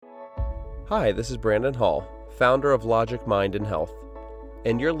Hi, this is Brandon Hall, founder of Logic Mind and Health,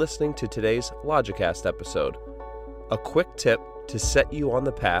 and you're listening to today's Logicast episode, a quick tip to set you on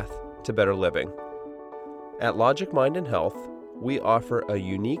the path to better living. At Logic Mind and Health, we offer a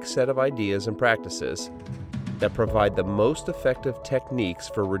unique set of ideas and practices that provide the most effective techniques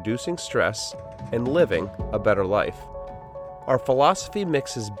for reducing stress and living a better life. Our philosophy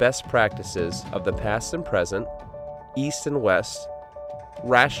mixes best practices of the past and present, East and West,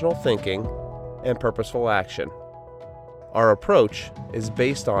 rational thinking, and purposeful action. Our approach is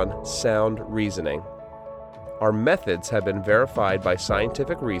based on sound reasoning. Our methods have been verified by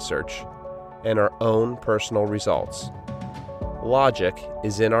scientific research and our own personal results. Logic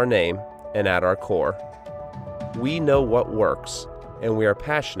is in our name and at our core. We know what works, and we are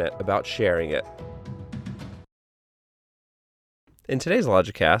passionate about sharing it. In today's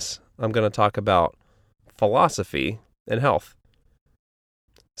Logicast, I'm going to talk about philosophy and health.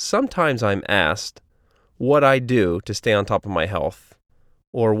 Sometimes I'm asked what I do to stay on top of my health,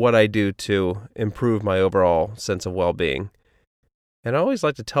 or what I do to improve my overall sense of well-being. And I always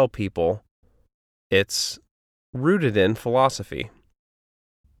like to tell people it's rooted in philosophy.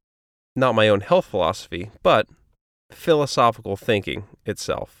 Not my own health philosophy, but philosophical thinking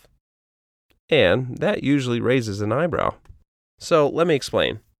itself. And that usually raises an eyebrow. So let me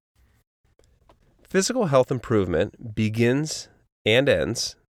explain. Physical health improvement begins and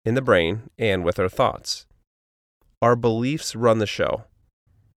ends in the brain and with our thoughts. Our beliefs run the show.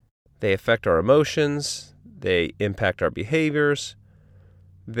 They affect our emotions, they impact our behaviors,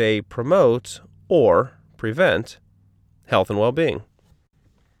 they promote or prevent health and well-being.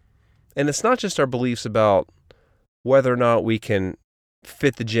 And it's not just our beliefs about whether or not we can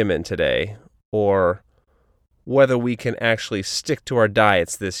fit the gym in today, or whether we can actually stick to our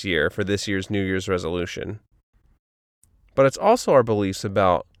diets this year for this year's New Year's resolution. But it's also our beliefs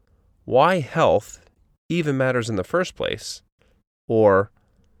about why health even matters in the first place, or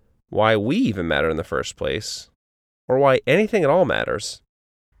why we even matter in the first place, or why anything at all matters.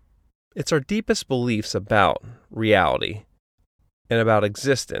 It's our deepest beliefs about reality and about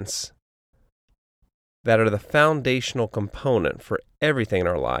existence that are the foundational component for everything in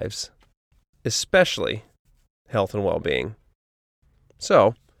our lives, especially health and well-being.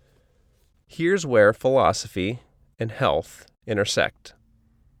 So, here's where philosophy and health intersect.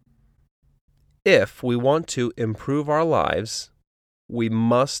 If we want to improve our lives, we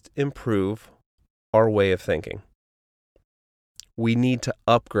must improve our way of thinking. We need to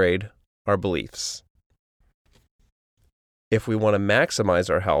upgrade our beliefs. If we want to maximize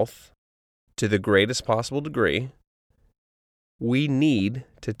our health to the greatest possible degree, we need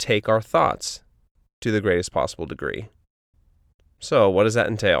to take our thoughts to the greatest possible degree. So, what does that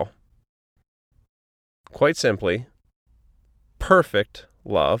entail? Quite simply, perfect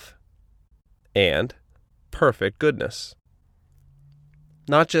love and perfect goodness.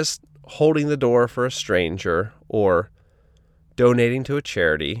 Not just holding the door for a stranger or donating to a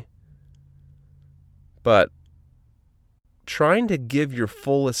charity, but trying to give your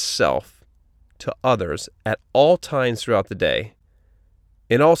fullest self to others at all times throughout the day,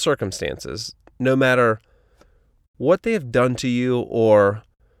 in all circumstances, no matter what they have done to you or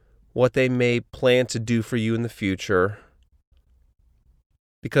what they may plan to do for you in the future.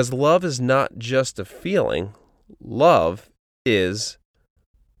 Because love is not just a feeling. Love is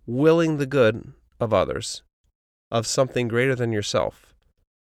willing the good of others, of something greater than yourself.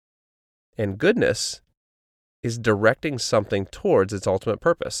 And goodness is directing something towards its ultimate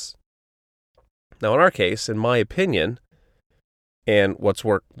purpose. Now, in our case, in my opinion, and what's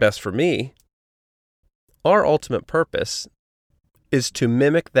worked best for me, our ultimate purpose is to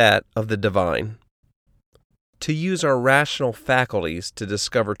mimic that of the divine, to use our rational faculties to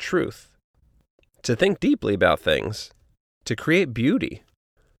discover truth, to think deeply about things, to create beauty,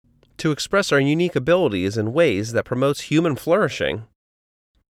 to express our unique abilities in ways that promotes human flourishing,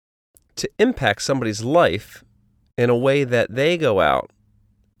 to impact somebody's life in a way that they go out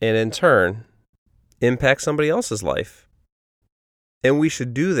and in turn impact somebody else's life. And we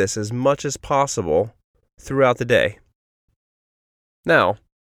should do this as much as possible throughout the day. Now,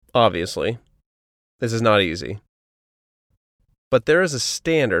 obviously, this is not easy. But there is a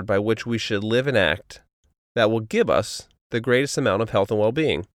standard by which we should live and act that will give us the greatest amount of health and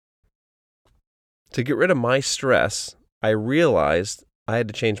well-being. To get rid of my stress, I realized I had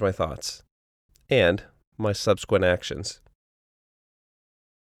to change my thoughts and my subsequent actions.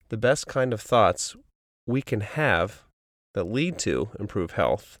 The best kind of thoughts we can have that lead to improved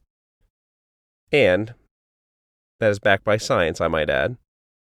health, and that is backed by science, I might add,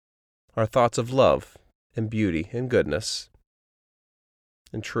 are thoughts of love and beauty and goodness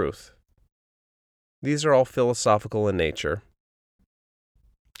and truth. These are all philosophical in nature.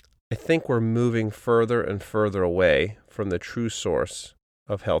 I think we're moving further and further away from the true source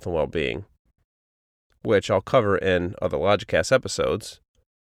of health and well-being, which I'll cover in other Logicast episodes,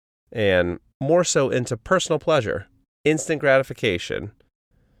 and more so into personal pleasure, instant gratification,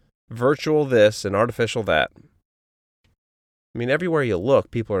 virtual this and artificial that. I mean, everywhere you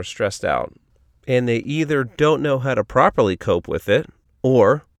look, people are stressed out, and they either don't know how to properly cope with it,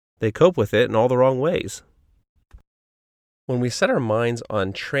 or they cope with it in all the wrong ways. When we set our minds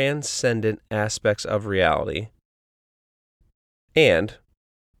on transcendent aspects of reality, and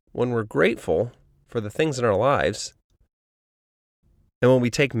when we're grateful for the things in our lives, and when we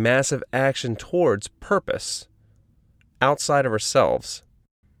take massive action towards purpose outside of ourselves,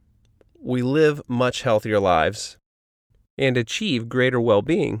 we live much healthier lives and achieve greater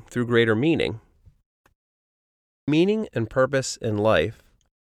well-being through greater meaning. Meaning and purpose in life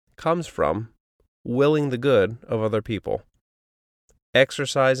comes from willing the good of other people,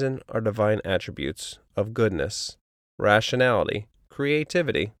 exercising our divine attributes of goodness, rationality,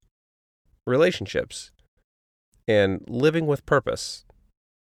 creativity, relationships, and living with purpose.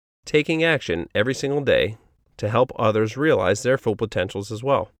 Taking action every single day to help others realize their full potentials as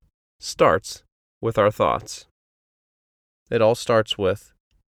well starts with our thoughts. It all starts with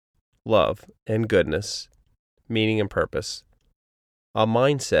love and goodness, meaning and purpose, a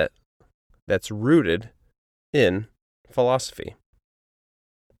mindset that's rooted in philosophy.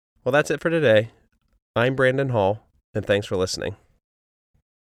 Well, that's it for today. I'm Brandon Hall, and thanks for listening.